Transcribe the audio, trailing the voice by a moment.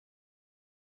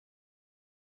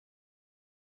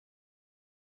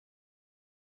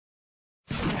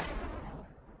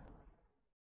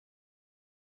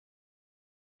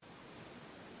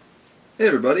Hey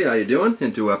everybody, how you doing?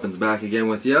 IntoWeapons back again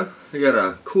with you. I got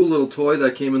a cool little toy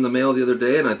that came in the mail the other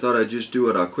day, and I thought I'd just do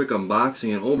a quick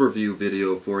unboxing and overview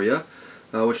video for you.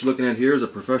 What you're looking at here is a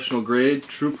professional grade,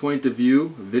 true point of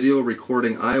view video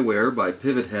recording eyewear by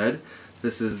Pivothead.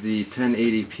 This is the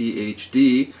 1080p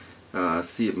HD.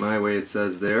 See it my way, it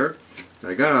says there.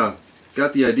 I got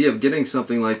the idea of getting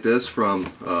something like this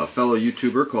from a fellow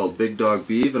YouTuber called Big Dog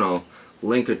Beef, and I'll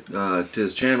link it to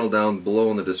his channel down below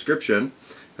in the description.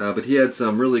 But he had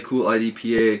some really cool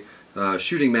IDPA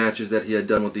shooting matches that he had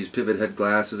done with these Pivothead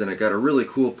glasses, and it got a really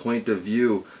cool point of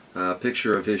view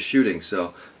picture of his shooting.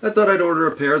 So I thought I'd order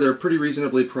a pair. They're pretty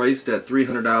reasonably priced at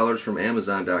 $300 from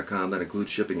Amazon.com. That includes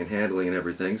shipping and handling and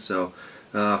everything. So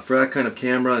for that kind of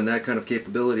camera and that kind of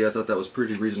capability, I thought that was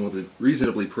pretty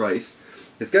reasonably priced.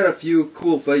 It's got a few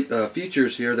cool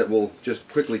features here that we'll just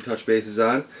quickly touch bases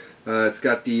on. It's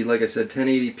got the, like I said,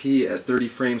 1080p at 30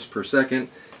 frames per second.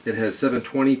 It has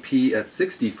 720p at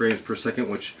 60 frames per second,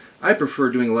 which I prefer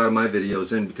doing a lot of my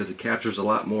videos in because it captures a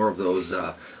lot more of those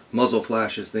muzzle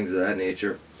flashes, things of that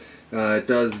nature. It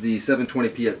does the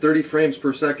 720p at 30 frames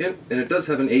per second, and it does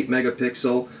have an 8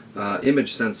 megapixel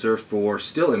image sensor for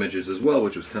still images as well,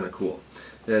 which was kind of cool.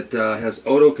 It has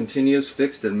auto continuous,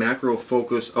 fixed, and macro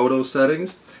focus auto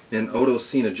settings, and auto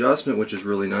scene adjustment, which is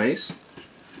really nice.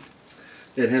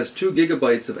 It has 2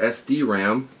 gigabytes of SD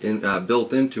RAM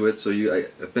built into it, so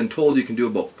I've been told you can do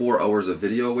about 4 hours of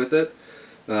video with it.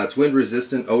 It's wind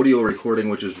resistant audio recording,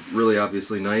 which is really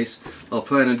obviously nice. I'll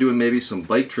plan on doing maybe some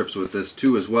bike trips with this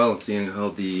too as well, and seeing how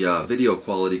the video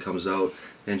quality comes out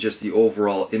and just the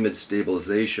overall image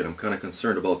stabilization. I'm kind of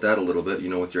concerned about that a little bit, you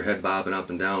know, with your head bobbing up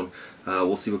and down.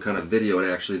 We'll see what kind of video it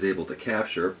actually is able to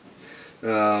capture.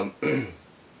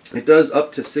 It does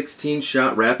up to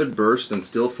 16-shot rapid burst and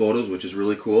still photos, which is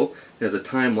really cool. It has a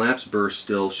time-lapse burst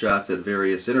still shots at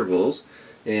various intervals,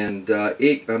 and 8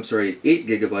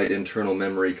 gigabyte internal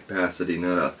memory capacity.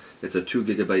 It's a 2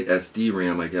 gigabyte SD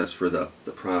RAM, I guess, for the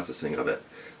processing of it.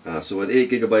 So with 8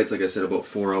 gigabytes, like I said, about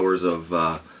 4 hours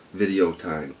of video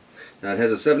time. It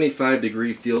has a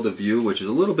 75-degree field of view, which is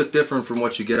a little bit different from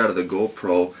what you get out of the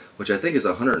GoPro, which I think is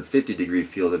a 150-degree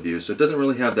field of view. So it doesn't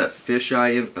really have that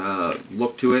fisheye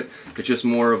look to it. It's just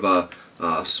more of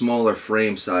a smaller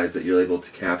frame size that you're able to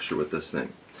capture with this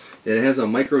thing. It has a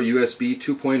micro USB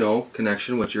 2.0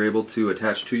 connection, which you're able to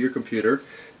attach to your computer.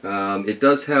 It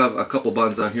does have a couple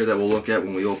buttons on here that we'll look at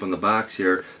when we open the box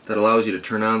here that allows you to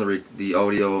turn on the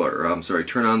audio, or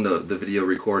turn on the video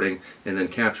recording and then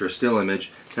capture a still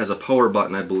image. It has a power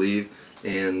button, I believe,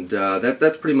 and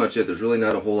that's pretty much it. There's really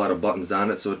not a whole lot of buttons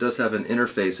on it, so it does have an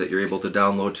interface that you're able to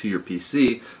download to your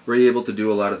PC where you're able to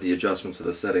do a lot of the adjustments of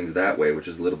the settings that way, which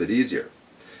is a little bit easier.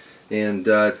 And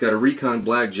it's got a Recon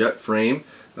black jet frame.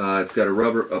 It's got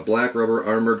a black rubber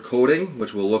armored coating,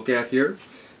 which we'll look at here.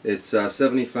 It's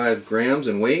 75 grams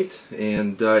in weight,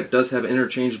 and it does have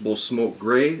interchangeable smoke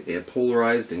gray and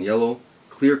polarized and yellow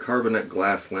clear carbonate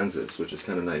glass lenses, which is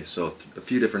kind of nice. So a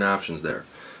few different options there.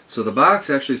 So the box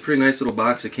actually is a pretty nice little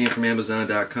box. It came from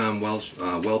Amazon.com,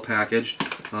 well packaged.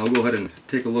 I'll go ahead and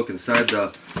take a look inside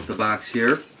the box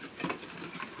here.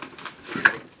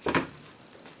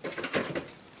 It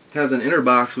has an inner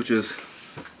box, which is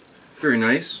very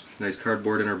nice. Nice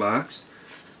cardboard inner box.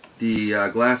 The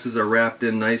glasses are wrapped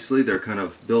in nicely. They're kind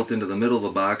of built into the middle of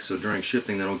the box, so during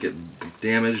shipping they don't get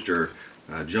damaged or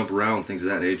jump around, things of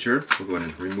that nature. We'll go ahead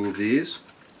and remove these.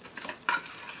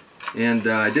 And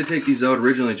I did take these out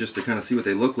originally just to kind of see what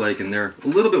they look like, and they're a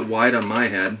little bit wide on my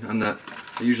head.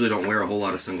 I usually don't wear a whole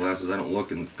lot of sunglasses. I don't look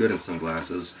good in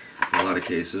sunglasses in a lot of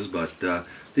cases, but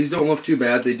these don't look too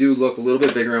bad. They do look a little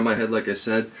bit bigger on my head, like I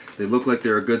said. They look like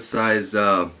they're a good size,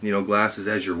 glasses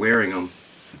as you're wearing them.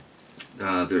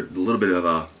 They're a little bit of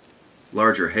a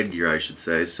larger headgear, I should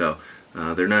say, so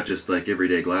they're not just like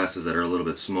everyday glasses that are a little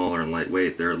bit smaller and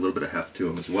lightweight. They're a little bit of heft to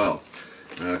them as well.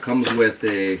 Comes with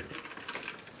a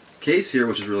case here,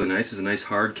 which is really nice. It's a nice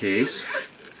hard case,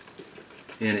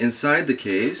 and inside the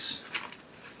case,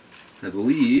 I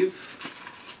believe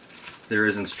there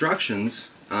is instructions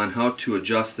on how to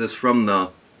adjust this from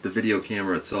the video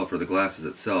camera itself or the glasses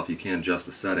itself. You can adjust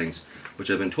the settings,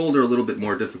 which I've been told are a little bit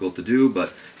more difficult to do,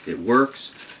 but it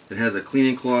works. It has a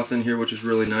cleaning cloth in here, which is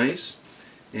really nice,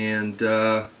 and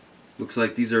looks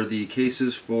like these are the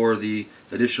cases for the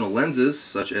additional lenses,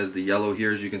 such as the yellow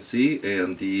here, as you can see,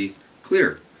 and the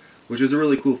clear, which is a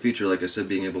really cool feature, like I said,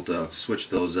 being able to switch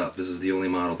those up. This is the only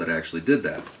model that actually did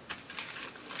that.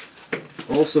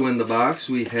 Also in the box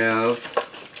we have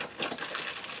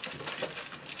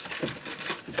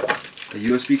a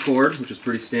USB cord, which is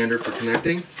pretty standard for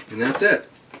connecting, and that's it.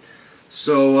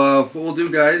 So what we'll do,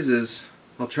 guys, is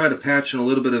I'll try to patch in a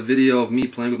little bit of video of me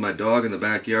playing with my dog in the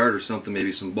backyard or something,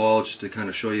 maybe some balls, just to kind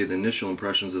of show you the initial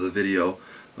impressions of the video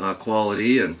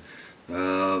quality. And I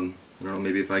don't know,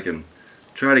 maybe if I can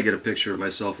try to get a picture of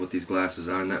myself with these glasses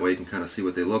on, that way you can kind of see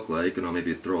what they look like, and I'll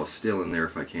maybe throw a still in there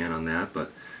if I can on that.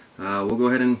 But we'll go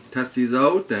ahead and test these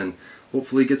out and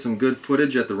hopefully get some good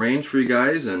footage at the range for you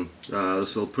guys, and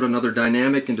this will put another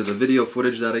dynamic into the video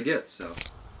footage that I get. So,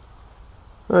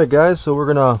 alright guys, so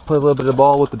we're gonna play a little bit of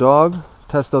ball with the dog,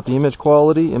 test out the image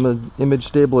quality, image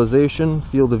stabilization,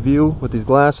 field of view with these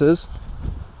glasses.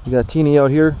 We got Teeny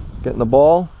out here getting the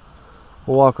ball.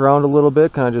 We'll walk around a little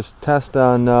bit, kind of just test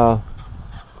on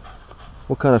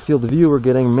what kind of field of view we're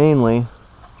getting. Mainly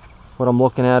what I'm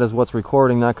looking at is what's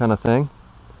recording, that kind of thing.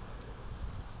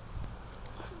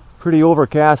 Pretty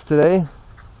overcast today,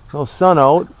 no sun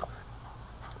out.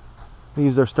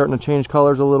 Leaves are starting to change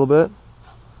colors a little bit.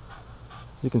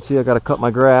 You can see I got to cut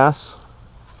my grass.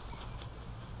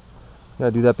 Got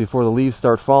to do that before the leaves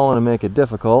start falling and make it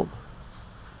difficult.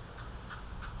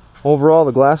 Overall,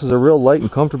 the glasses are real light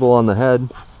and comfortable on the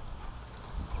head.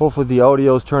 Hopefully the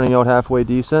audio is turning out halfway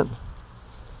decent.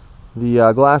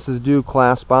 The glasses do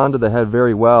clasp onto the head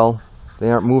very well.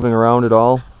 They aren't moving around at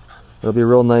all. It'll be a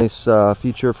real nice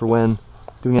feature for when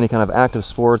doing any kind of active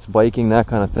sports, biking, that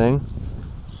kind of thing.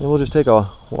 And we'll just take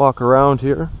a walk around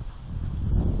here.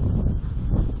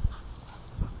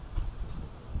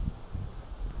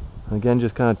 Again,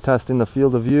 just kind of testing the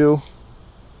field of view.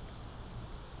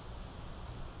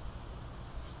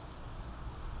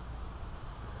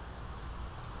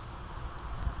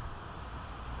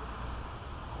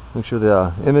 Make sure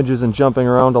the image isn't jumping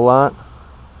around a lot.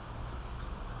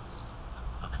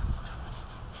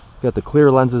 Got the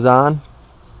clear lenses on.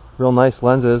 Real nice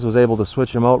lenses. Was able to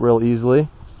switch them out real easily.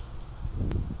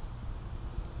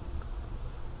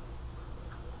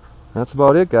 That's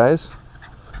about it, guys.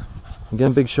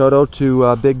 Again, big shout out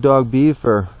to Big Dog B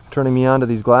for turning me on to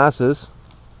these glasses.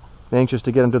 Anxious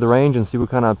to get them to the range and see what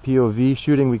kind of POV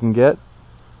shooting we can get.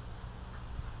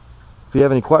 If you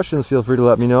have any questions, feel free to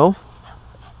let me know.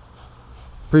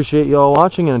 Appreciate you all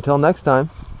watching, and until next time,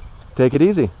 take it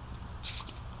easy.